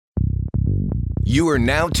You are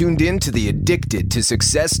now tuned in to the Addicted to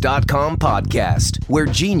Success.com podcast, where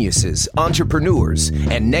geniuses, entrepreneurs,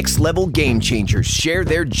 and next-level game changers share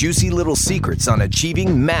their juicy little secrets on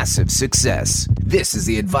achieving massive success. This is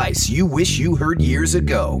the advice you wish you heard years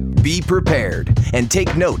ago. Be prepared and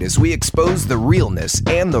take note as we expose the realness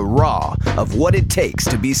and the raw of what it takes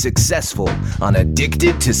to be successful on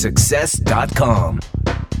Addicted to Success.com.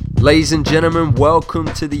 Ladies and gentlemen, welcome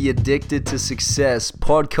to the Addicted to Success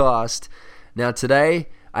podcast. Now today,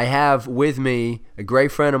 I have with me a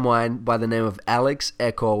great friend of mine by the name of Alex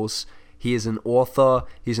Eccles. He is an author,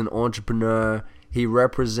 he's an entrepreneur, he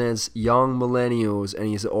represents young millennials, and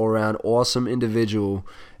he's an all-around awesome individual.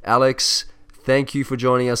 Alex, thank you for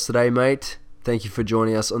joining us today, mate. Thank you for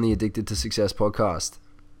joining us on the Addicted to Success podcast.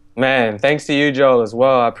 Man, thanks to you, Joel, as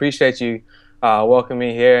well. I appreciate you welcoming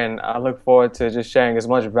me here, and I look forward to just sharing as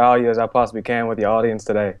much value as I possibly can with the audience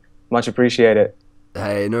today. Much appreciated.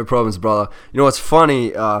 Hey, no problems, brother. You know what's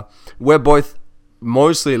funny? We're both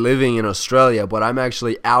mostly living in Australia, but I'm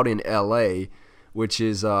actually out in LA, which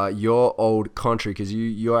is your old country, because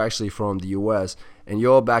you're actually from the US, and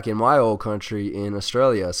you're back in my old country in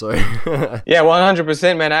Australia. So yeah,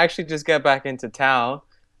 100%, man. I actually just got back into town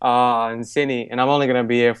in Sydney, and I'm only going to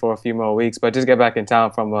be here for a few more weeks, but just get back in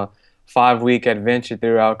town from a 5-week adventure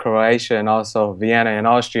throughout Croatia and also Vienna and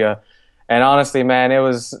Austria. And honestly, man, it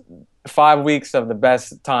was 5 weeks of the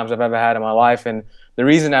best times I've ever had in my life. And the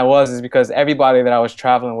reason that is because everybody that I was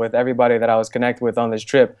traveling with, everybody that I was connected with on this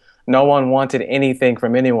trip, no one wanted anything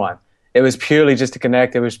from anyone. It was purely just to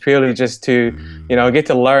connect. It was purely just to, get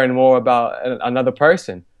to learn more about another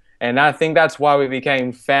person. And I think that's why we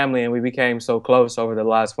became family and we became so close over the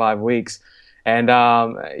last 5 weeks. And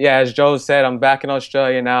as Joe said, I'm back in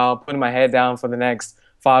Australia now, putting my head down for the next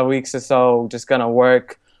 5 weeks or so, just going to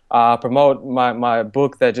work, promote my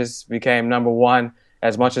book that just became #1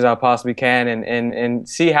 as much as I possibly can, and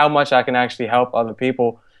see how much I can actually help other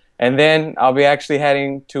people. And then I'll be actually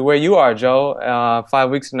heading to where you are, Joe, 5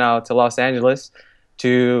 weeks from now to Los Angeles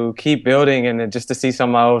to keep building and just to see some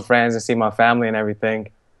of my old friends and see my family and everything.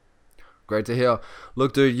 Great to hear.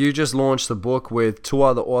 Look, dude, you just launched a book with 2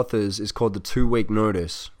 other authors. It's called The 2-Week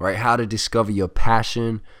Notice, right? How to discover your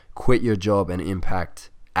passion, quit your job, and impact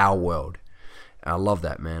our world. And I love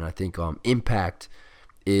that, man. I think impact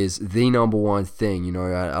is the #1 thing.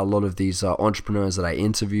 A lot of these entrepreneurs that I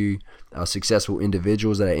interview, successful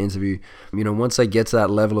individuals that I interview, once they get to that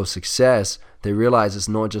level of success, they realize it's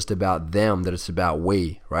not just about them, that it's about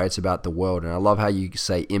we, right? It's about the world. And I love how you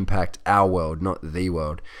say impact our world, not the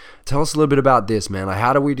world. Tell us a little bit about this, man. Like,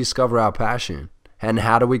 how do we discover our passion? And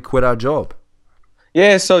how do we quit our job?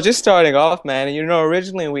 Yeah, so just starting off, man,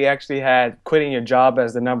 originally we actually had quitting your job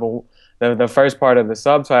as the first part of the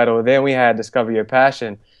subtitle. Then we had discover your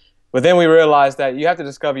passion. But then we realized that you have to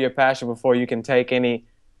discover your passion before you can take any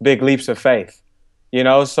big leaps of faith.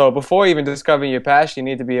 So before even discovering your passion,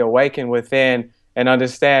 you need to be awakened within and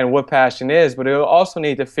understand what passion is. But you'll also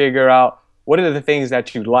need to figure out what are the things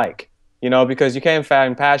that you like, because you can't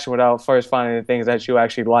find passion without first finding the things that you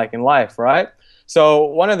actually like in life, right? So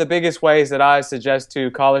one of the biggest ways that I suggest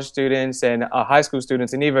to college students and high school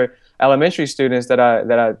students and even elementary students that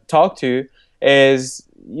I talk to is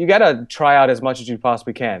you got to try out as much as you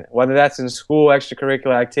possibly can, whether that's in school,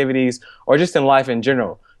 extracurricular activities, or just in life in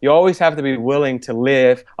general. You always have to be willing to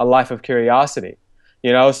live a life of curiosity.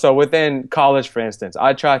 So within college, for instance,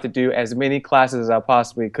 I tried to do as many classes as I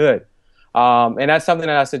possibly could. And that's something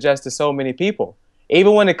that I suggest to so many people.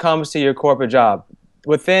 Even when it comes to your corporate job,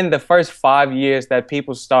 within the first 5 years that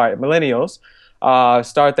people millennials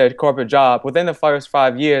start their corporate job, within the first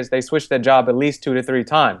 5 years, they switch their job at least 2 to 3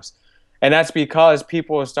 times. And that's because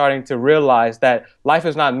people are starting to realize that life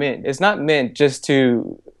is it's not meant just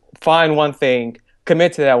to find one thing,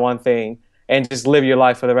 commit to that one thing, and just live your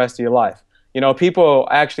life for the rest of your life. People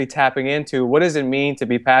are actually tapping into what does it mean to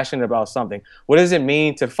be passionate about something? What does it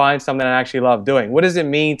mean to find something I actually love doing? What does it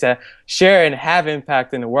mean to share and have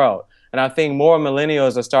impact in the world? And I think more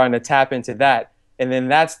millennials are starting to tap into that. And then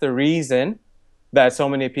that's the reason that so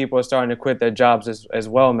many people are starting to quit their jobs as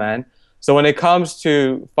well, man. So when it comes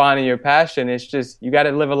to finding your passion, it's just you got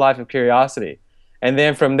to live a life of curiosity. And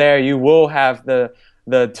then from there, you will have the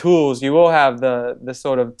tools, you will have the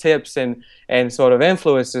sort of tips and sort of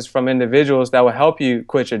influences from individuals that will help you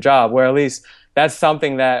quit your job, where at least that's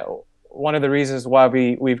something that one of the reasons why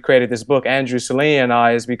we've created this book, Andrew Salini and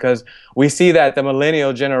I, is because we see that the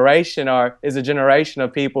millennial generation is a generation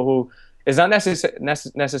of people who is not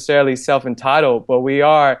necessarily self-entitled, but we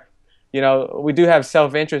are, we do have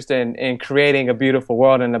self-interest in creating a beautiful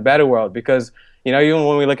world and a better world, because, even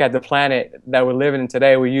when we look at the planet that we're living in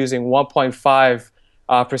today, we're using 1.5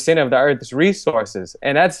 percent of the Earth's resources,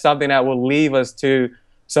 and that's something that will leave us to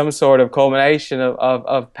some sort of culmination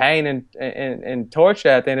of pain and torture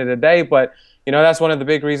at the end of the day. But that's one of the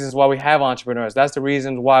big reasons why we have entrepreneurs. That's the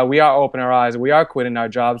reason why we are opening our eyes, we are quitting our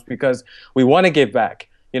jobs, because we want to give back.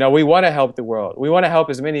 We want to help the world. We want to help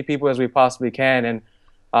as many people as we possibly can, and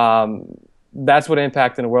that's what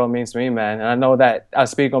impacting the world means to me, man. And I know that I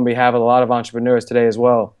speak on behalf of a lot of entrepreneurs today as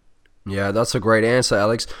well. Yeah, that's a great answer,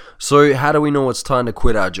 Alex. So how do we know it's time to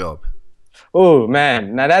quit our job? Oh,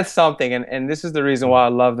 man. Now that's something. And this is the reason why I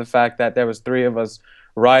love the fact that there was 3 of us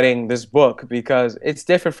writing this book, because it's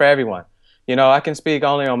different for everyone. I can speak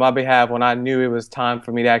only on my behalf when I knew it was time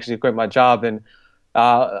for me to actually quit my job. And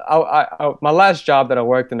my last job that I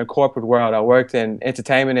worked in the corporate world, I worked in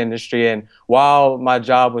entertainment industry. And while my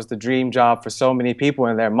job was the dream job for so many people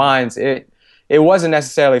in their minds, it wasn't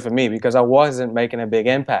necessarily for me, because I wasn't making a big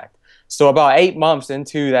impact. So about 8 months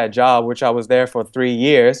into that job, which I was there for 3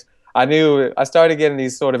 years, I started getting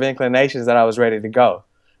these sort of inclinations that I was ready to go.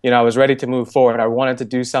 I was ready to move forward. I wanted to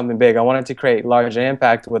do something big. I wanted to create larger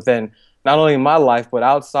impact within not only my life, but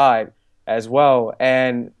outside as well.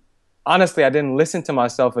 And honestly, I didn't listen to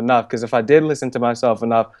myself enough, because if I did listen to myself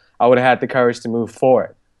enough, I would have had the courage to move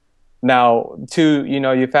forward. Now,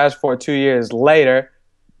 you fast forward 2 years later,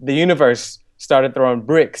 the universe started throwing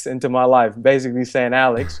bricks into my life, basically saying,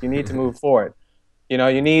 Alex, you need to move forward.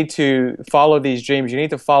 You need to follow these dreams. You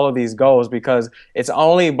need to follow these goals, because it's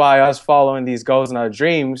only by us following these goals and our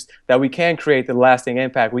dreams that we can create the lasting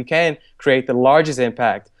impact. We can create the largest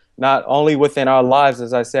impact, not only within our lives,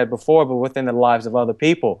 as I said before, but within the lives of other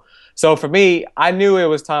people. So for me, I knew it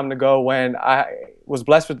was time to go when I was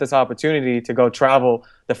blessed with this opportunity to go travel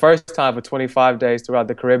the first time for 25 days throughout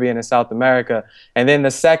the Caribbean and South America. And then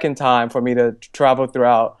the second time for me to travel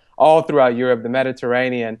all throughout Europe, the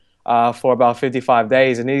Mediterranean, for about 55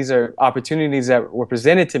 days. And these are opportunities that were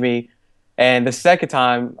presented to me. And the second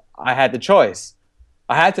time, I had the choice.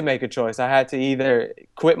 I had to make a choice. I had to either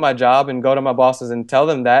quit my job and go to my bosses and tell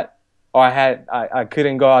them that, or I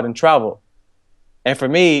couldn't go out and travel. And for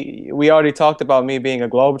me, we already talked about me being a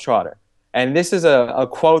globetrotter. And this is a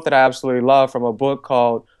quote that I absolutely love from a book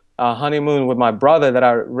called Honeymoon with My Brother that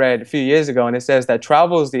I read a few years ago. And it says that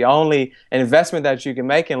travel is the only investment that you can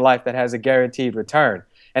make in life that has a guaranteed return.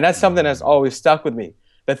 And that's something that's always stuck with me.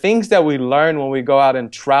 The things that we learn when we go out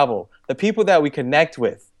and travel, the people that we connect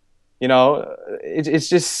with, it's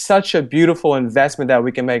just such a beautiful investment that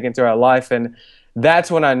we can make into our life. And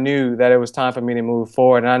that's when I knew that it was time for me to move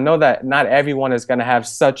forward. And I know that not everyone is going to have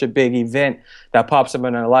such a big event that pops up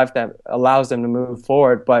in their life that allows them to move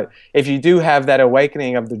forward. But if you do have that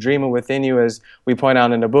awakening of the dreamer within you, as we point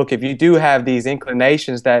out in the book, if you do have these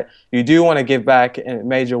inclinations that you do want to give back in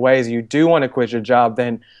major ways, you do want to quit your job,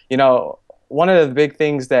 then, one of the big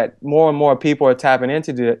things that more and more people are tapping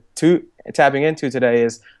into today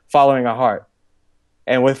is following a heart.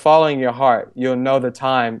 And with following your heart, you'll know the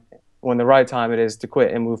time when the right time it is to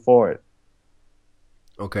quit and move forward.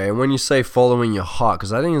 Okay, and when you say following your heart,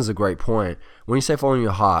 because I think it's a great point, when you say following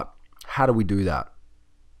your heart, how do we do that?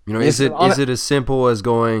 Is it as simple as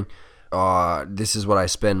going, this is what I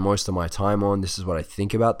spend most of my time on, this is what I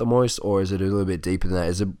think about the most, or is it a little bit deeper than that?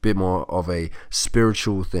 Is it a bit more of a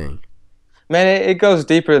spiritual thing? Man, it goes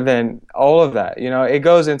deeper than all of that. It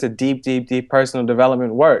goes into deep personal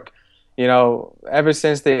development work. Ever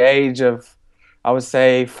since the age of, I would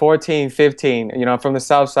say 14, 15, I'm from the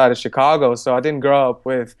south side of Chicago, so I didn't grow up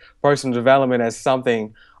with personal development as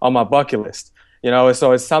something on my bucket list.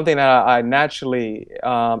 So it's something that I naturally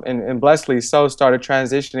and blessedly so started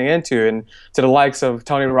transitioning into, and to the likes of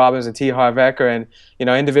Tony Robbins and T. Harv Eker and,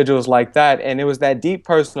 individuals like that. And it was that deep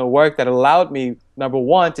personal work that allowed me, number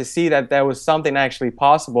one, to see that there was something actually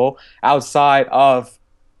possible outside of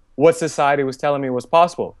what society was telling me was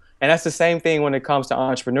possible. And that's the same thing when it comes to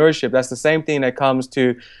entrepreneurship. That's the same thing that comes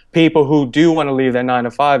to people who do want to leave their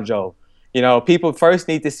 9-to-5 job. People first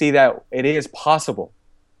need to see that it is possible.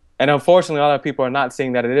 And unfortunately, a lot of people are not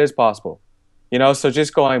seeing that it is possible. So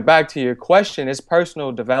just going back to your question, it's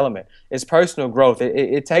personal development. It's personal growth.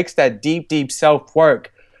 It takes that deep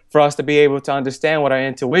self-work for us to be able to understand what our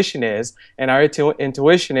intuition is. And our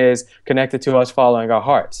intuition is connected to us following our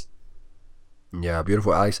hearts. Yeah,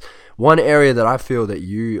 beautiful, Alex. One area that I feel that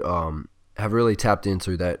you have really tapped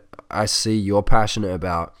into, that I see you're passionate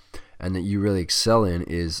about and that you really excel in,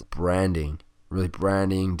 is branding. Really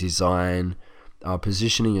branding, design,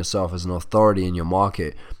 positioning yourself as an authority in your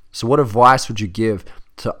market. So what advice would you give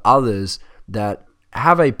to others that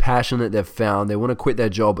have a passion that they've found, they want to quit their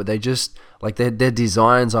job, but they just, their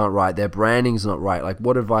designs aren't right, their branding's not right?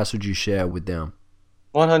 What advice would you share with them?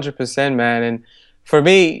 100%, man. And for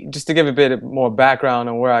me, just to give a bit more background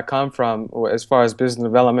on where I come from as far as business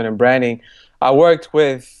development and branding, I worked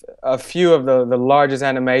with a few of the largest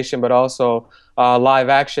animation, but also live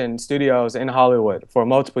action studios in Hollywood for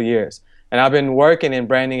multiple years. And I've been working in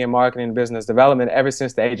branding and marketing and business development ever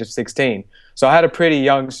since the age of 16. So I had a pretty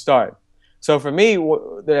young start. So for me,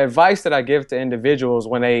 the advice that I give to individuals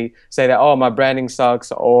when they say that, oh, my branding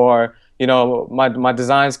sucks, or, you know, my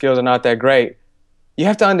design skills are not that great, you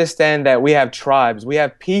have to understand that we have tribes, we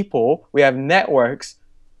have people, we have networks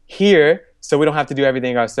here, so we don't have to do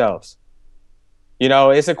everything ourselves. You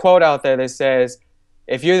know, it's a quote out there that says,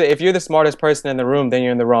 if you're the smartest person in the room, then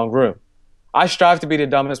you're in the wrong room. I strive to be the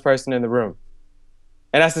dumbest person in the room.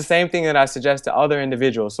 And that's the same thing that I suggest to other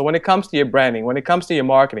individuals. So when it comes to your branding, when it comes to your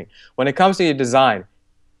marketing, when it comes to your design,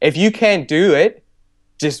 if you can't do it,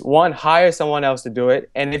 just hire someone else to do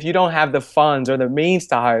it. And if you don't have the funds or the means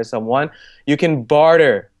to hire someone, you can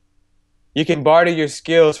barter. You can barter your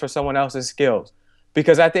skills for someone else's skills.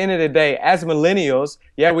 Because at the end of the day, as millennials,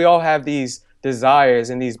 yeah, we all have these desires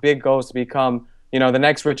and these big goals to become, you know, the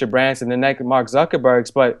next Richard Branson, the next Mark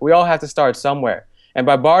Zuckerbergs, but we all have to start somewhere. And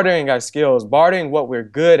by bartering our skills, bartering what we're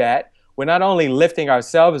good at, we're not only lifting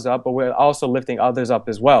ourselves up, but we're also lifting others up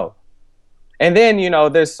as well. And then, you know,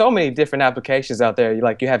 there's so many different applications out there.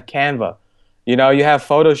 Like you have Canva, you know, you have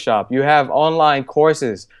Photoshop, you have online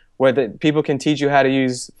courses where people can teach you how to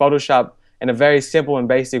use Photoshop in a very simple and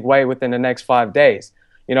basic way within the next 5 days.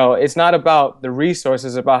 You know, it's not about the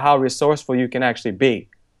resources, it's about how resourceful you can actually be.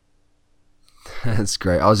 That's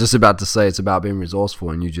great. I was just about to say it's about being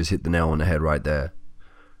resourceful, and you just hit the nail on the head right there.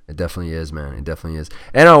 It definitely is, man. It definitely is.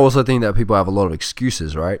 And I also think that people have a lot of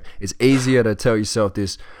excuses, right? It's easier to tell yourself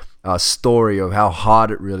this story of how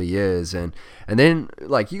hard it really is. And then,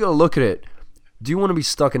 like, you got to look at it. Do you want to be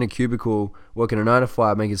stuck in a cubicle working a 9 to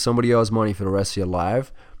 5, making somebody else money for the rest of your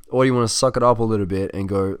life? Or do you want to suck it up a little bit and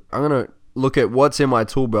go, I'm going to look at what's in my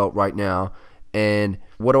tool belt right now and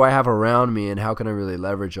what do I have around me and how can I really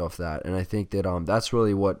leverage off that? And I think that that's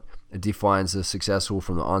really what defines the successful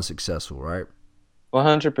from the unsuccessful, right?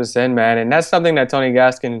 100%, man. And that's something that Tony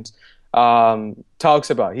Gaskins talks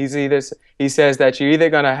about. He says that you're either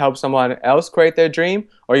going to help someone else create their dream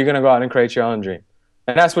or you're going to go out and create your own dream.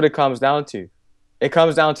 And that's what it comes down to. It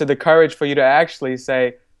comes down to the courage for you to actually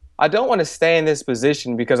say, I don't want to stay in this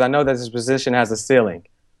position because I know that this position has a ceiling.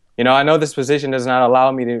 You know, I know this position does not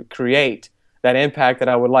allow me to create that impact that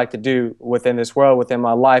I would like to do within this world, within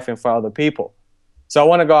my life, and for other people. So I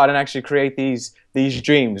want to go out and actually create these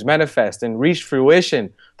dreams, manifest, and reach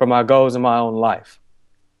fruition for my goals in my own life.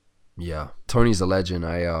 Yeah, Tony's a legend.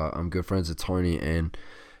 I'm good friends with Tony, and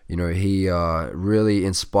you know he really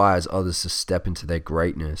inspires others to step into their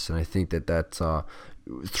greatness. And I think that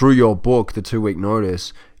through your book, The 2 Week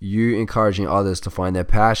Notice, you encouraging others to find their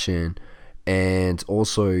passion, and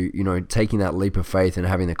also, you know, taking that leap of faith and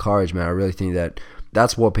having the courage, man. I really think that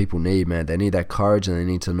that's what people need, man. They need that courage, and they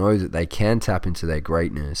need to know that they can tap into their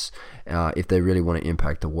greatness if they really want to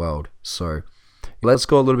impact the world. So let's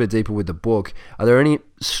go a little bit deeper with the book. Are there any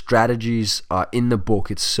strategies in the book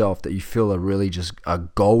itself that you feel are really just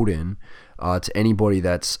golden to anybody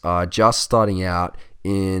that's just starting out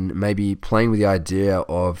in maybe playing with the idea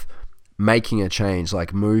of making a change,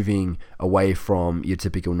 like moving away from your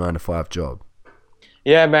typical 9 to 5 job?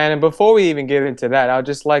 Yeah, man. And before we even get into that, I'd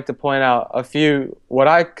just like to point out a few, what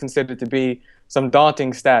I consider to be some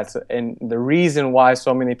daunting stats and the reason why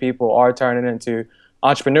so many people are turning into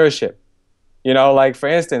entrepreneurship. You know, like for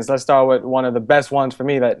instance, let's start with one of the best ones for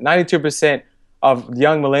me, that 92% of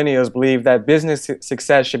young millennials believe that business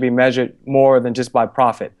success should be measured more than just by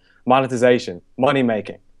profit, monetization, money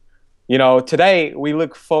making. You know, today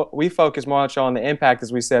we focus much on the impact,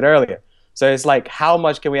 as we said earlier. So it's like, how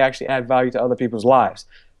much can we actually add value to other people's lives?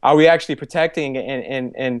 Are we actually protecting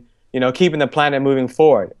and you know, keeping the planet moving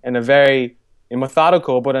forward in a very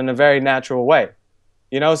methodical, but in a very natural way?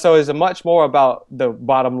 You know, so it's much more about the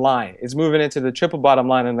bottom line. It's moving into the triple bottom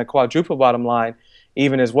line and the quadruple bottom line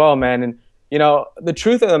even as well, man. And, you know, the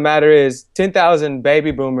truth of the matter is 10,000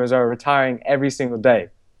 baby boomers are retiring every single day.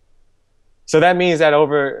 So that means that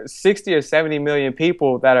over 60 or 70 million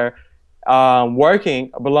people that are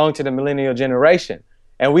working belong to the millennial generation.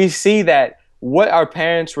 And we see that what our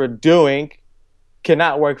parents were doing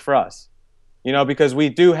cannot work for us. You know, because we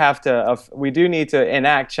do need to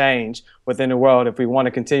enact change within the world if we want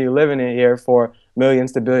to continue living in here for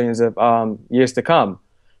millions to billions of years to come.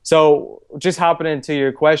 So just hopping into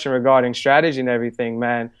your question regarding strategy and everything,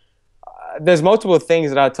 man, there's multiple things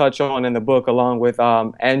that I touch on in the book along with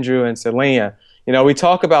Andrew and Selena. You know, we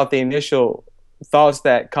talk about the initial thoughts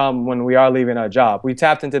that come when we are leaving our job. We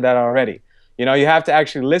tapped into that already. You know, you have to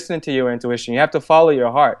actually listen to your intuition. You have to follow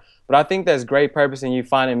your heart. But I think there's great purpose in you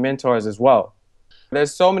finding mentors as well.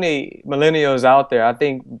 There's so many millennials out there, I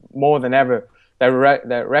think more than ever,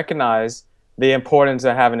 that recognize the importance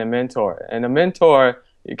of having a mentor. And a mentor,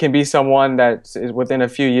 it can be someone that is within a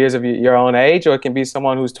few years of your own age, or it can be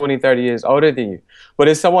someone who's 20, 30 years older than you. But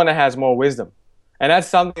it's someone that has more wisdom. And that's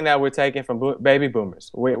something that we're taking from baby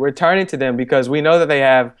boomers. We're turning to them because we know that they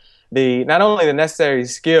have not only the necessary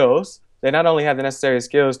skills, they not only have the necessary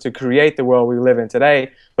skills to create the world we live in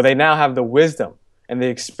today, but they now have the wisdom and the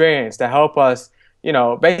experience to help us, you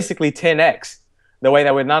know, basically 10x the way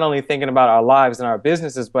that we're not only thinking about our lives and our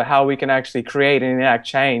businesses, but how we can actually create and enact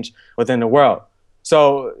change within the world.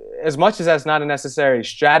 So as much as that's not a necessary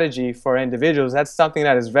strategy for individuals, that's something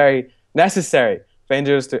that is very necessary for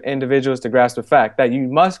individuals to grasp the fact that you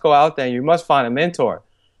must go out there and you must find a mentor.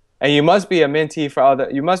 And you must be a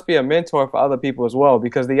you must be a mentor for other people as well,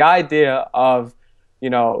 because the idea of, you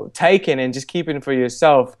know, taking and just keeping for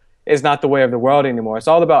yourself is not the way of the world anymore. It's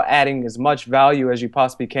all about adding as much value as you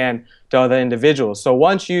possibly can to other individuals. So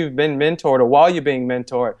once you've been mentored, or while you're being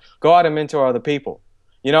mentored, go out and mentor other people.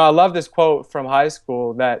 You know, I love this quote from high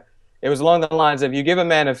school that it was along the lines of, you give a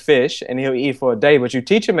man a fish and he'll eat for a day, but you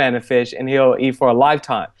teach a man a fish and he'll eat for a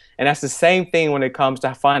lifetime. And that's the same thing when it comes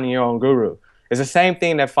to finding your own guru. It's the same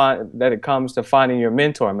thing that it comes to finding your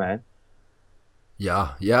mentor, man.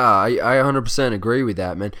 Yeah, I 100% agree with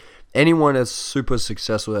that, man. Anyone that's super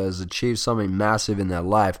successful, that has achieved something massive in their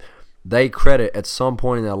life, they credit at some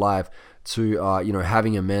point in their life to you know,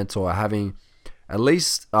 having a mentor, having at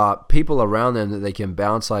least people around them that they can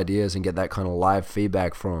bounce ideas and get that kind of live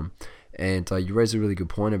feedback from. And you raised a really good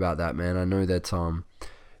point about that, man. I know that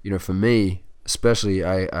you know, for me especially,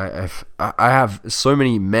 I have so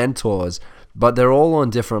many mentors, but they're all on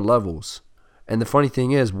different levels. And the funny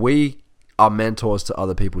thing is, we are mentors to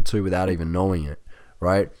other people too without even knowing it,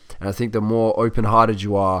 right? And I think the more open-hearted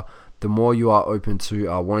you are, the more you are open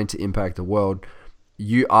to wanting to impact the world,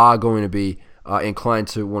 you are going to be inclined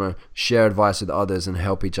to want to share advice with others and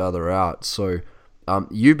help each other out. So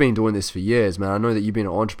you've been doing this for years, man. I know that you've been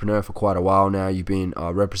an entrepreneur for quite a while now. You've been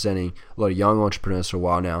representing a lot of young entrepreneurs for a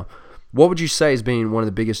while now. What would you say has been one of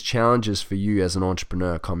the biggest challenges for you as an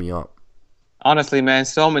entrepreneur coming up? Honestly, man,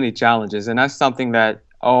 so many challenges. And that's something that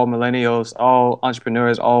all millennials, all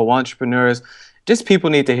entrepreneurs, just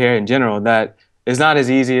people need to hear in general, that it's not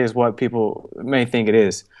as easy as what people may think it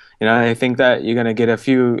is. You know, they think that you're going to get a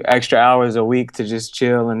few extra hours a week to just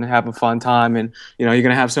chill and have a fun time, and, you know, you're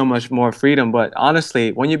going to have so much more freedom. But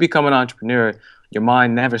honestly, when you become an entrepreneur, your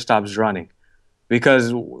mind never stops running.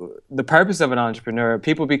 Because the purpose of an entrepreneur,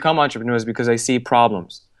 people become entrepreneurs because they see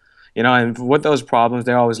problems. You know, and with those problems,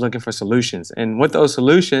 they're always looking for solutions. And with those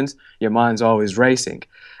solutions, your mind's always racing.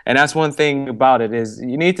 And that's one thing about it, is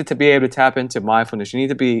you need to be able to tap into mindfulness. You need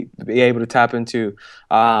to be able to tap into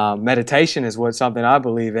meditation is something I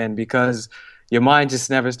believe in, because your mind just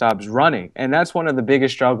never stops running. And that's one of the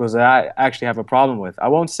biggest struggles that I actually have a problem with. I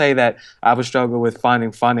won't say that I have a struggle with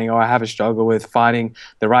finding funding, or I have a struggle with finding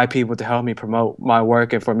the right people to help me promote my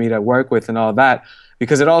work and for me to work with and all that,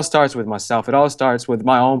 because it all starts with myself. It all starts with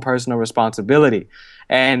my own personal responsibility.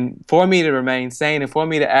 And for me to remain sane, and for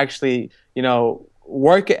me to actually, you know,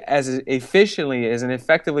 work as efficiently and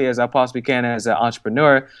effectively as I possibly can as an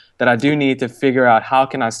entrepreneur, that I do need to figure out, how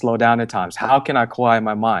can I slow down at times? How can I quiet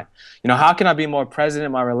my mind? You know, how can I be more present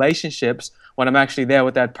in my relationships when I'm actually there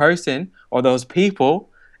with that person or those people,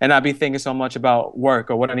 and not be thinking so much about work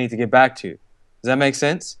or what I need to get back to? Does that make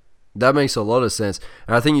sense? That makes a lot of sense.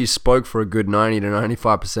 And I think you spoke for a good 90 to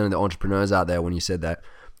 95% of the entrepreneurs out there when you said that,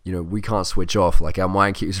 you know, we can't switch off. Like, our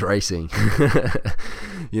mind keeps racing.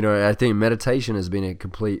 You know, I think meditation has been a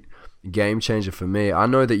complete game changer for me. I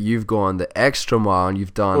know that you've gone the extra mile and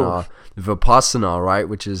you've done Vipassana, right?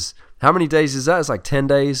 Which is, how many days is that? It's like 10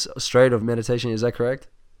 days straight of meditation. Is that correct?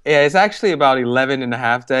 Yeah, it's actually about 11 and a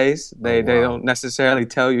half days. They don't necessarily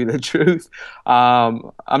tell you the truth. I'm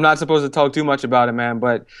not supposed to talk too much about it, man,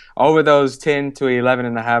 but over those 10 to 11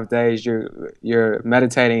 and a half days, you're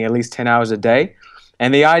meditating at least 10 hours a day.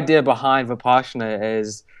 And the idea behind Vipassana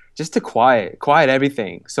is just to quiet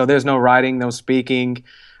everything. So there's no writing, no speaking,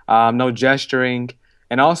 no gesturing.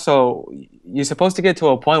 And also, you're supposed to get to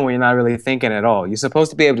a point where you're not really thinking at all. You're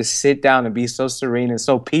supposed to be able to sit down and be so serene and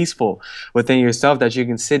so peaceful within yourself that you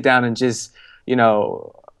can sit down and just, you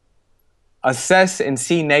know, assess and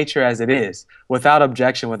see nature as it is, without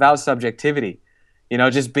objection, without subjectivity, you know,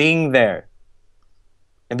 just being there.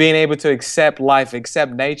 and being able to accept life,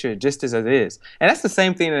 accept nature just as it is. And that's the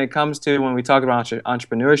same thing that it comes to when we talk about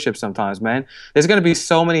entrepreneurship sometimes, man. There's going to be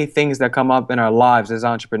so many things that come up in our lives as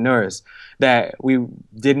entrepreneurs that we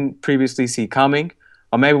didn't previously see coming,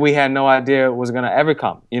 or maybe we had no idea it was going to ever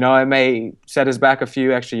come. You know, it may set us back a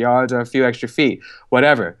few extra yards or a few extra feet,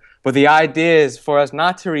 whatever. But the idea is for us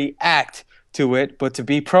not to react to it, but to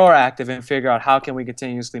be proactive and figure out how can we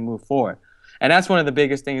continuously move forward. And that's one of the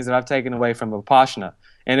biggest things that I've taken away from Vipassana.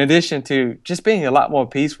 In addition to just being a lot more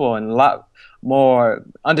peaceful and a lot more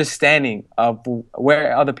understanding of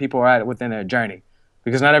where other people are at within their journey.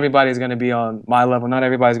 Because not everybody is going to be on my level, not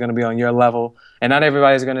everybody's going to be on your level, and not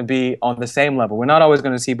everybody's going to be on the same level. We're not always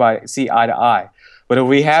going to see eye to eye. But if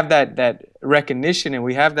we have that recognition and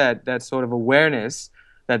we have that sort of awareness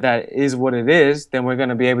that is what it is, then we're going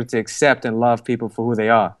to be able to accept and love people for who they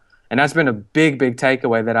are. And that's been a big, big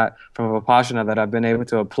takeaway from Vipassana that I've been able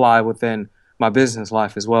to apply within my business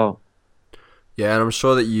life as well. Yeah, and I'm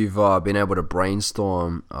sure that you've been able to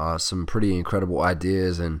brainstorm some pretty incredible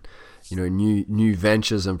ideas, and new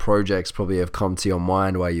ventures and projects probably have come to your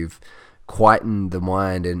mind where you've quietened the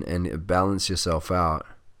mind and balanced yourself out.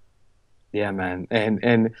 Yeah, man,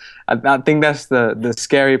 and I think that's the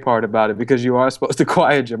scary part about it, because you are supposed to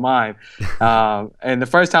quiet your mind. And the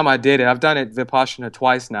first time I did it, I've done it Vipassana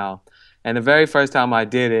twice now. And the very first time I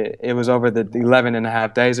did it, it was over the 11 and a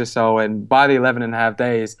half days or so. And by the 11 and a half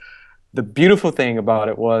days, the beautiful thing about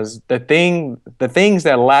it was the things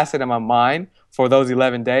that lasted in my mind for those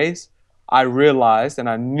 11 days, I realized and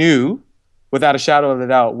I knew without a shadow of a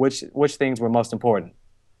doubt which things were most important.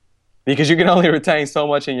 Because you can only retain so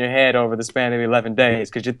much in your head over the span of 11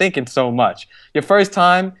 days because you're thinking so much. Your first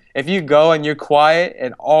time, if you go and you're quiet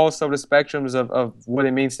and all sort of spectrums of what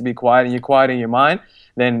it means to be quiet, and you're quiet in your mind,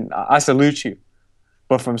 then I salute you.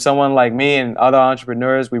 But from someone like me and other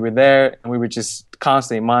entrepreneurs, we were there and we were just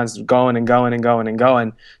constantly, minds going and going and going and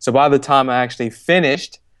going. So by the time I actually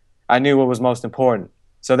finished, I knew what was most important.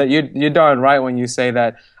 So that you're darn right when you say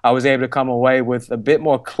that I was able to come away with a bit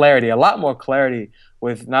more clarity, a lot more clarity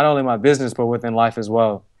with not only my business, but within life as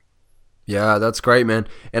well. Yeah, that's great, man.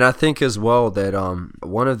 And I think as well that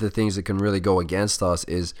one of the things that can really go against us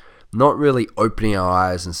is not really opening our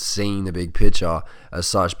eyes and seeing the big picture as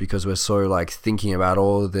such, because we're so thinking about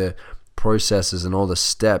all the processes and all the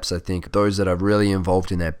steps. I think those that are really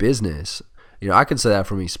involved in that business, I can say that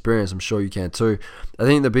from experience. I'm sure you can too. I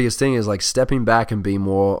think the biggest thing is stepping back and being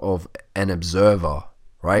more of an observer,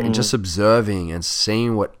 right? And just observing and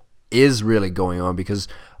seeing what is really going on, because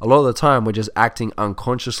a lot of the time we're just acting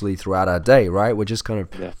unconsciously throughout our day, right? We're just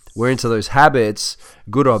we're into those habits,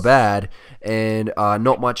 good or bad, and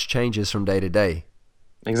not much changes from day to day.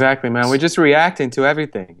 Exactly, man. We're just reacting to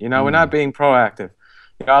everything. We're not being proactive.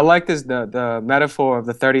 I like the metaphor of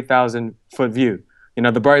the 30,000 foot view.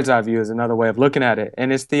 The bird's eye view is another way of looking at it.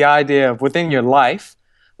 And it's the idea of within your life,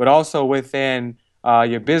 but also within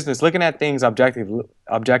your business, looking at things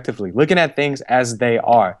objectively, looking at things as they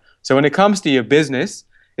are. So when it comes to your business,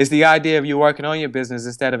 it's the idea of you working on your business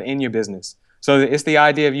instead of in your business. So it's the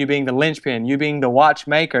idea of you being the linchpin, you being the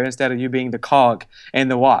watchmaker instead of you being the cog in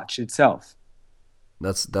the watch itself.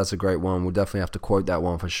 That's a great one. We'll definitely have to quote that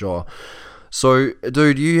one for sure. So,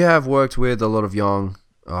 dude, you have worked with a lot of young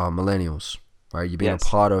millennials, right? You've been a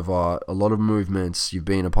part of a lot of movements. You've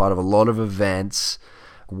been a part of a lot of events.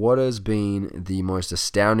 What has been the most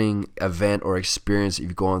astounding event or experience that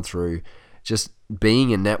you've gone through just being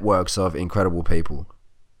in networks of incredible people?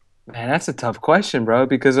 Man, that's a tough question, bro,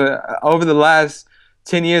 because over the last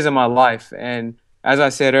 10 years of my life, and as I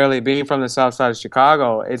said earlier, being from the south side of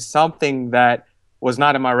Chicago, it's something that was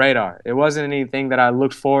not in my radar. It wasn't anything that I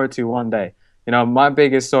looked forward to one day. My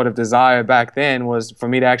biggest sort of desire back then was for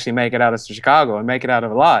me to actually make it out of Chicago and make it out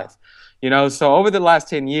of alive. So over the last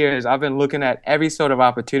 10 years, I've been looking at every sort of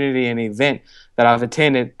opportunity and event that I've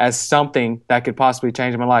attended as something that could possibly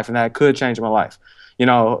change my life and that could change my life.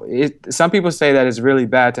 Some people say that it's really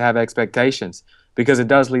bad to have expectations because it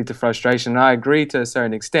does lead to frustration. And I agree to a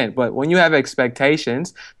certain extent. But when you have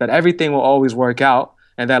expectations that everything will always work out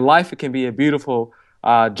and that life can be a beautiful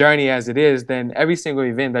journey as it is, then every single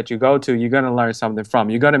event that you go to, you're going to learn something from.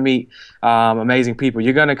 You're going to meet amazing people.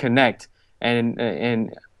 You're going to connect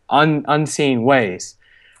in unseen ways.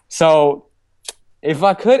 So if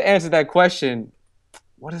I could answer that question,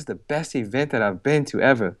 what is the best event that I've been to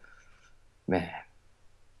ever? Man.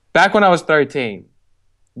 Back when I was 13,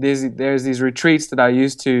 there's these retreats that I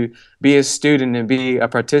used to be a student and be a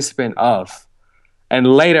participant of. And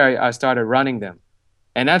later I started running them.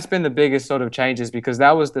 And that's been the biggest sort of changes because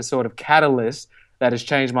that was the sort of catalyst that has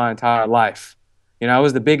changed my entire life. It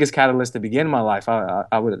was the biggest catalyst to begin my life,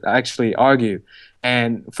 I would actually argue.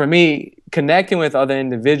 And for me, connecting with other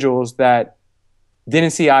individuals that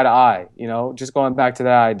didn't see eye to eye, just going back to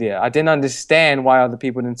that idea. I didn't understand why other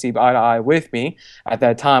people didn't see eye to eye with me at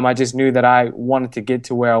that time. I just knew that I wanted to get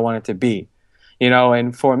to where I wanted to be.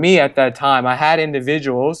 And for me at that time, I had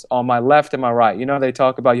individuals on my left and my right. They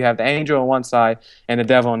talk about you have the angel on one side and the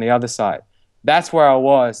devil on the other side. That's where I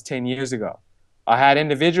was 10 years ago. I had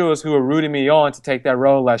individuals who were rooting me on to take that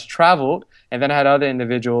road less traveled. And then I had other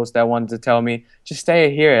individuals that wanted to tell me, just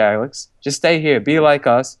stay here, Alex. Just stay here. Be like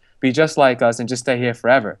us. Be just like us and just stay here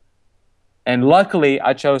forever. And luckily,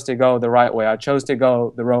 I chose to go the right way. I chose to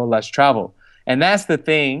go the road less traveled. And that's the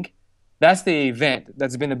thing. That's the event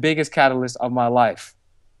that's been the biggest catalyst of my life.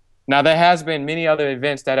 Now, there has been many other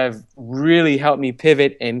events that have really helped me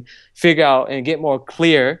pivot and figure out and get more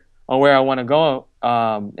clear on where I want to go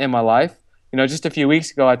in my life. Just a few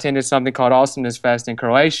weeks ago, I attended something called Awesomeness Fest in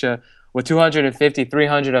Croatia with 250,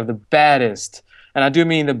 300 of the baddest, and I do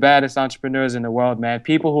mean the baddest entrepreneurs in the world, man.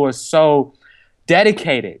 People who are so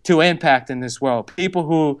dedicated to impact in this world. People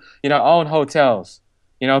who, own hotels.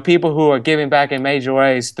 People who are giving back in major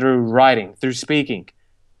ways through writing, through speaking.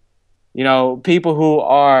 People who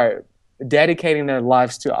are dedicating their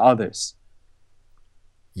lives to others.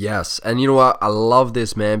 Yes. And you know what? I love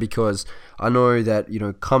this, man, because I know that,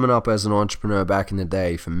 coming up as an entrepreneur back in the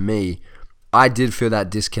day, for me, I did feel that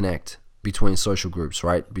disconnect between social groups,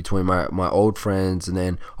 right? Between my old friends and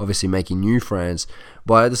then obviously making new friends.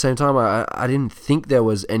 But at the same time, I didn't think there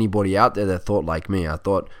was anybody out there that thought like me. I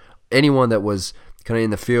thought anyone that was kind of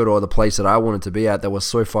in the field or the place that I wanted to be at that was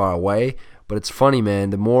so far away. But it's funny,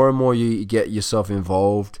 man, the more and more you get yourself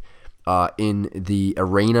involved in the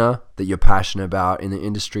arena that you're passionate about, in the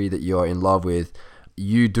industry that you're in love with,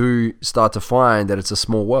 you do start to find that it's a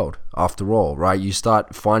small world after all, right? You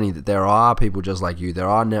start finding that there are people just like you. There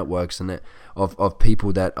are networks of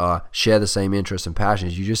people that share the same interests and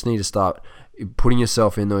passions. You just need to start putting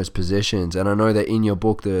yourself in those positions. And I know that in your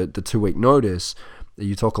book, the 2 Week Notice,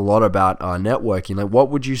 you talk a lot about networking. Like, what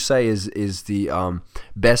would you say is the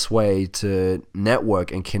best way to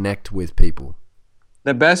network and connect with people?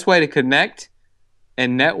 The best way to connect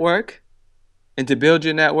and network and to build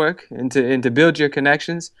your network and to build your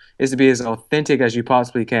connections is to be as authentic as you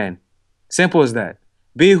possibly can. Simple as that.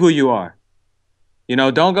 Be who you are.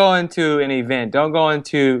 Don't go into an event. Don't go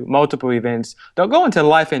into multiple events. Don't go into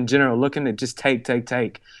life in general looking to just take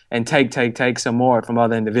some more from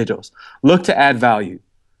other individuals. Look to add value.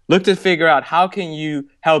 Look to figure out how can you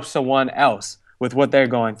help someone else with what they're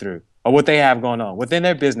going through or what they have going on within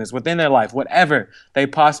their business, within their life, whatever they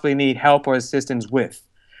possibly need help or assistance with.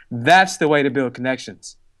 That's the way to build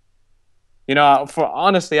connections. For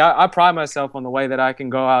honestly, I pride myself on the way that I can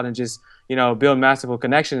go out and just, build masterful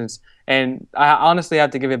connections. And I honestly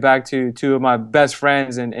have to give it back to two of my best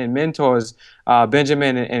friends and mentors,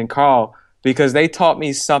 Benjamin and Carl, because they taught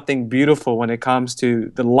me something beautiful when it comes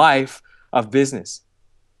to the life of business.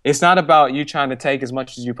 It's not about you trying to take as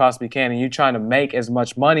much as you possibly can and you trying to make as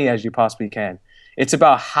much money as you possibly can. It's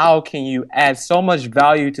about how can you add so much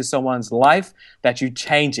value to someone's life that you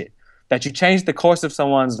change it, that you change the course of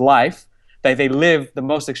someone's life, that they live the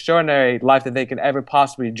most extraordinary life that they can ever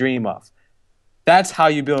possibly dream of. That's how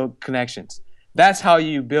you build connections. That's how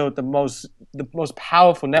you build the most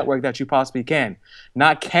powerful network that you possibly can.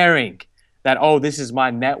 Not caring that, oh, this is my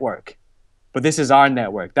network, but this is our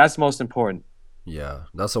network. That's most important. Yeah,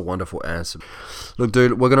 that's a wonderful answer. Look,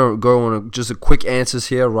 dude, we're going to go on just a quick answers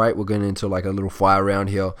here, right? We're going into like a little fire round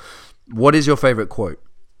here. What is your favorite quote?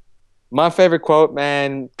 My favorite quote,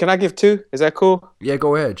 man, can I give two? Is that cool? Yeah,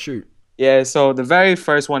 go ahead. Shoot. Yeah, so the very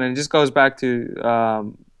first one, and it just goes back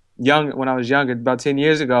to when I was younger, about 10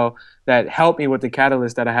 years ago, that helped me with the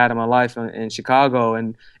catalyst that I had in my life in Chicago,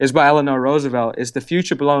 and it's by Eleanor Roosevelt. It's the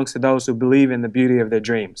future belongs to those who believe in the beauty of their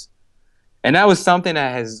dreams. And that was something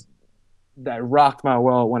that rocked my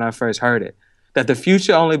world when I first heard it, that the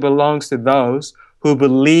future only belongs to those who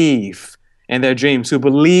believe in their dreams, who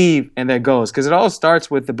believe in their goals, because it all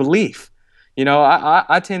starts with the belief.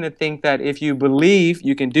 I tend to think that if you believe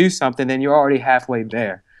you can do something, then you're already halfway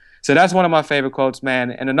there. So that's one of my favorite quotes,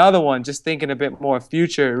 man. And another one, just thinking a bit more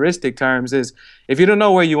futuristic terms, is if you don't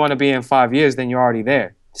know where you want to be in 5 years, then you're already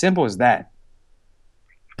there. Simple as that.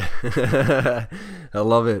 I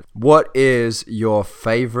love it. What is your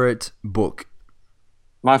favorite book?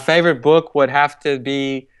 My favorite book would have to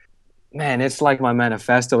be, man, it's like my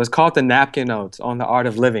manifesto. It's called The Napkin Notes on the Art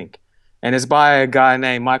of Living. And it's by a guy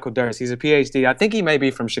named Michael Durst. He's a PhD. I think he may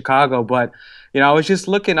be from Chicago, but I was just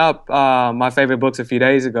looking up my favorite books a few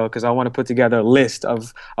days ago because I want to put together a list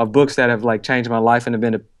of books that have like changed my life and have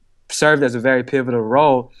been served as a very pivotal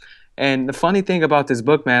role. And the funny thing about this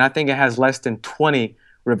book, man, I think it has less than 20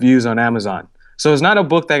 reviews on Amazon. So it's not a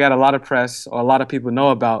book that got a lot of press or a lot of people know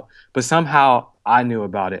about, but somehow I knew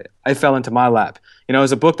about it. It fell into my lap. You know,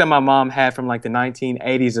 it's a book that my mom had from like the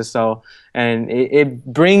 1980s or so, and it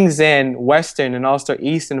brings in Western and also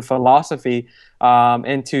Eastern philosophy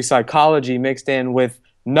into psychology mixed in with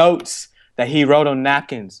notes that he wrote on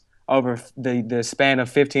napkins over the span of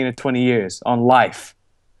 15 or 20 years on life.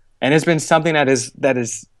 And it's been something that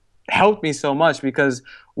is helped me so much, because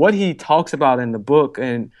what he talks about in the book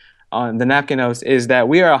and on the napkin notes is that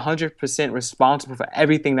we are 100% responsible for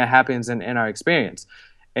everything that happens in our experience.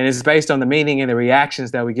 And it's based on the meaning and the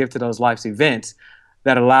reactions that we give to those life's events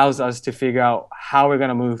that allows us to figure out how we're going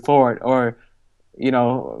to move forward, or, you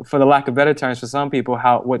know, for the lack of better terms, for some people,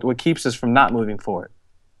 what keeps us from not moving forward.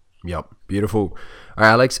 Yep, beautiful. All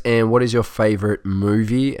right, Alex, and what is your favorite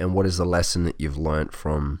movie, and what is the lesson that you've learned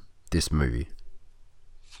from this movie?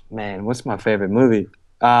 Man, what's my favorite movie?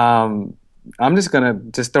 I'm just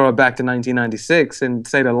going to throw it back to 1996 and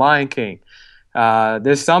say The Lion King.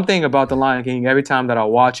 There's something about The Lion King every time that I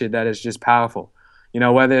watch it that is just powerful. You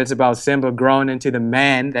know, whether it's about Simba growing into the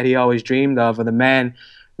man that he always dreamed of, or the man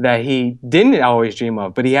that he didn't always dream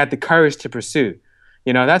of, but he had the courage to pursue.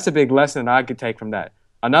 You know, that's a big lesson that I could take from that.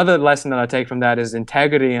 Another lesson that I take from that is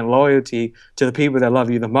integrity and loyalty to the people that love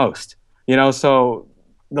you the most. You know, so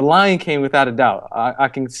The Lion King, without a doubt. I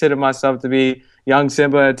consider myself to be young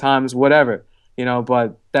Simba at times, whatever, you know,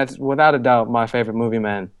 but that's without a doubt my favorite movie,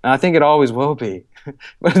 man. And I think it always will be.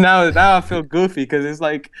 But now I feel goofy, because it's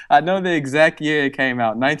like, I know the exact year it came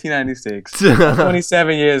out, 1996. I'm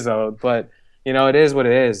 27 years old, but, you know, it is what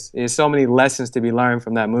it is. There's so many lessons to be learned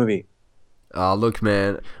from that movie. Look,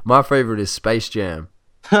 man, my favorite is Space Jam.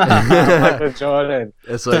 Michael Jordan.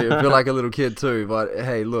 So I feel like a little kid too, but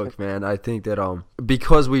hey, look, man, I think that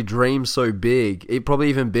because we dream so big, it probably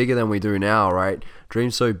even bigger than we do now, right?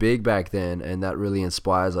 Dream so big back then, and that really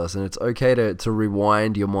inspires us. And it's okay to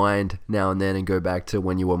rewind your mind now and then and go back to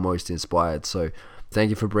when you were most inspired. So thank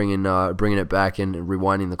you for bringing it back and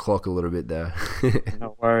rewinding the clock a little bit there.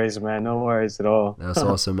 No worries, man. No worries at all. That's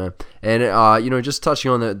awesome, man. And, you know, just touching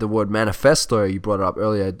on the word manifesto, you brought it up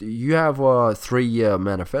earlier. You have a 3-year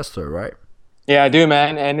manifesto, right? Yeah, I do,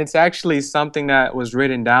 man. And it's actually something that was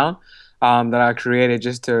written down that I created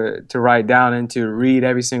just to write down and to read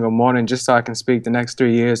every single morning, just so I can speak the next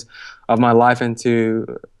 3 years of my life into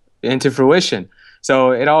fruition.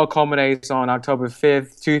 So it all culminates on October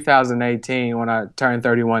 5th, 2018, when I turned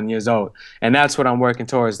 31 years old. And that's what I'm working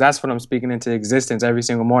towards. That's what I'm speaking into existence every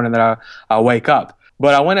single morning that I wake up.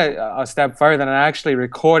 But I went a step further, and I actually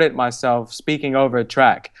recorded myself speaking over a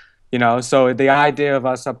track. You know, so the idea of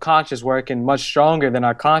our subconscious working much stronger than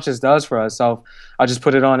our conscious does for us. So I just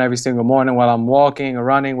put it on every single morning while I'm walking or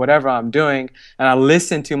running, whatever I'm doing, and I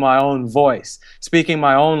listen to my own voice, speaking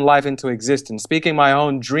my own life into existence, speaking my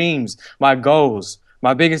own dreams, my goals,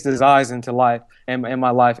 my biggest desires into life and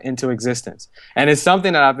my life into existence. And it's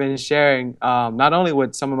something that I've been sharing not only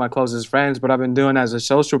with some of my closest friends, but I've been doing as a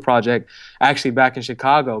social project actually back in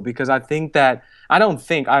Chicago, because I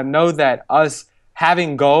know that us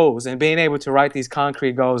having goals and being able to write these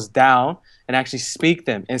concrete goals down and actually speak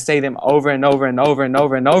them and say them over and over and over and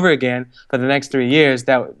over and over again for the next 3 years,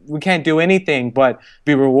 that we can't do anything but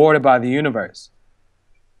be rewarded by the universe.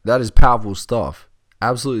 That is powerful stuff.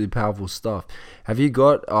 Absolutely powerful stuff. Have you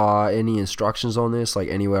got any instructions on this, like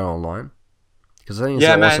anywhere online? Because I think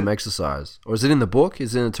it's an awesome exercise. Or is it in the book?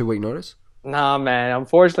 Is it in a 2-week notice? Nah, man.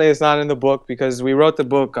 Unfortunately, it's not in the book, because we wrote the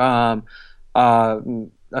book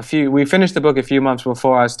we finished the book a few months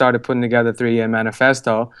before I started putting together 3-year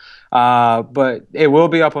manifesto. But it will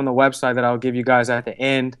be up on the website that I'll give you guys at the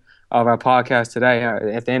end of our podcast today,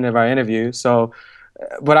 at the end of our interview. So,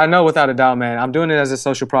 but I know without a doubt, man, I'm doing it as a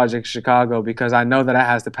social project in Chicago, because I know that it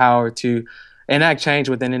has the power to enact change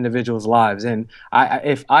within individuals' lives. And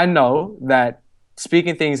if I know that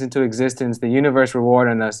speaking things into existence, the universe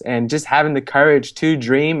rewarding us, and just having the courage to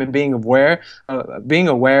dream and being aware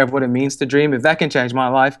of what it means to dream, if that can change my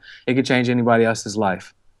life, it can change anybody else's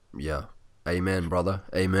life. Yeah. Amen, brother.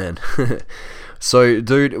 Amen. So,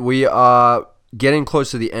 dude, we are getting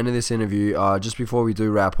close to the end of this interview. Just before we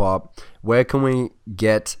do wrap up, where can we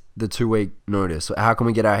get the 2-week notice? How can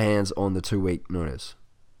we get our hands on the 2-week notice?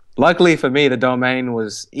 Luckily for me, the domain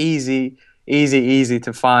was easy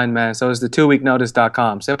to find, man. So it's the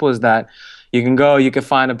 2weeknotice.com. Simple as that. You can go, you can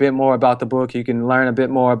find a bit more about the book. You can learn a bit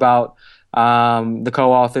more about the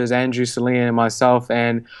co-authors, Andrew Saline and myself.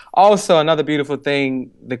 And also another beautiful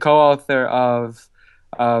thing, the co-author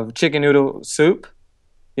of Chicken Noodle Soup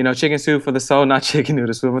Chicken Soup for the Soul, not Chicken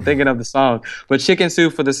Noodle Soup. I'm thinking of the song, but Chicken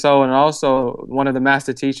Soup for the Soul, and also one of the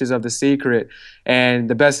master teachers of The Secret and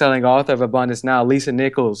the best-selling author of Abundance Now, Lisa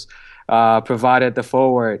Nichols, provided the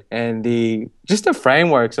foreword and just the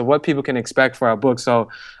frameworks of what people can expect for our book. So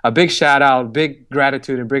a big shout out, big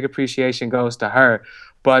gratitude, and big appreciation goes to her.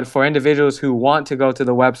 But for individuals who want to go to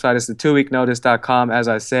the website, it's the 2weeknotice.com, as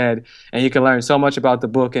I said, and you can learn so much about the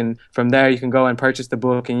book. And from there, you can go and purchase the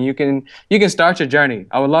book, and you can start your journey.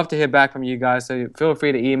 I would love to hear back from you guys, so feel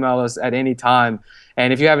free to email us at any time.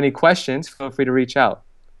 And if you have any questions, feel free to reach out.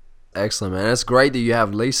 Excellent, man. It's great that you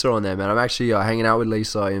have Lisa on there, man. I'm actually hanging out with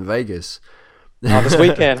Lisa in Vegas. Oh, this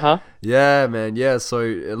weekend, huh? Yeah, man. Yeah. So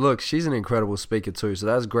look, she's an incredible speaker too. So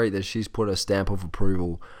that's great that she's put a stamp of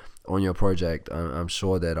approval on your project. I'm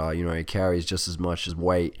sure that it carries just as much as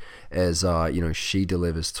weight as she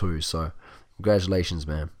delivers too. So congratulations,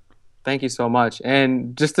 man. Thank you so much.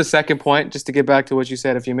 And just the second point, just to get back to what you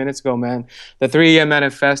said a few minutes ago, man, the 3-year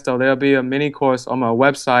manifesto, there'll be a mini course on my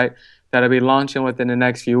website that'll be launching within the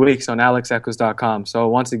next few weeks on alexeccles.com. So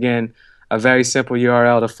once again, a very simple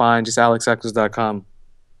URL to find, just alexeccles.com.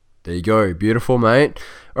 There you go. Beautiful, mate.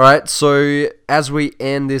 All right. So as we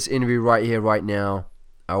end this interview right here, right now,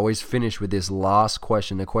 I always finish with this last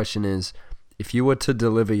question. The question is, if you were to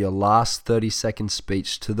deliver your last 30-second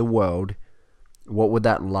speech to the world, what would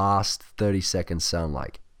that last 30 seconds sound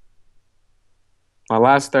like? My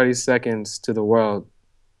last 30 seconds to the world.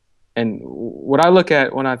 And what I look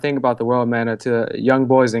at when I think about the world, man, are to young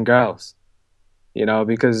boys and girls,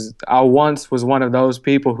 because I once was one of those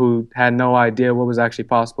people who had no idea what was actually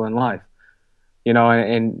possible in life,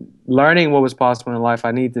 and learning what was possible in life,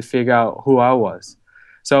 I need to figure out who I was.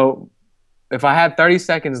 So if I had 30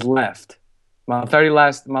 seconds left, my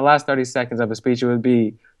last 30 seconds of a speech, it would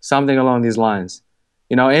be something along these lines.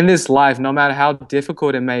 In this life, no matter how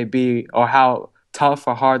difficult it may be or how tough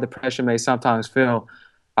or hard the pressure may sometimes feel,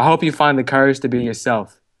 I hope you find the courage to be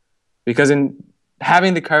yourself. Because in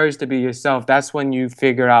having the courage to be yourself, that's when you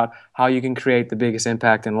figure out how you can create the biggest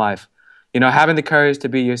impact in life. Having the courage to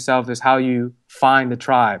be yourself is how you find the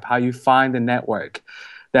tribe, how you find the network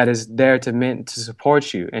that is there to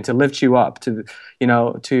support you and to lift you up,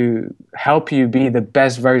 to help you be the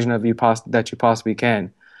best version of you that you possibly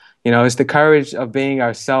can. It's the courage of being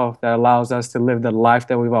ourselves that allows us to live the life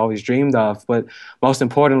that we've always dreamed of, but most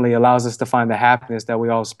importantly, allows us to find the happiness that we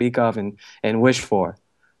all speak of and wish for.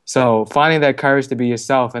 So finding that courage to be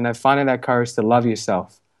yourself, and then finding that courage to love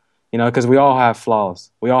yourself, because we all have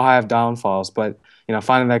flaws. We all have downfalls, but,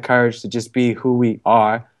 finding that courage to just be who we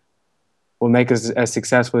are will make us as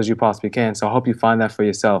successful as you possibly can. So I hope you find that for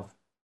yourself.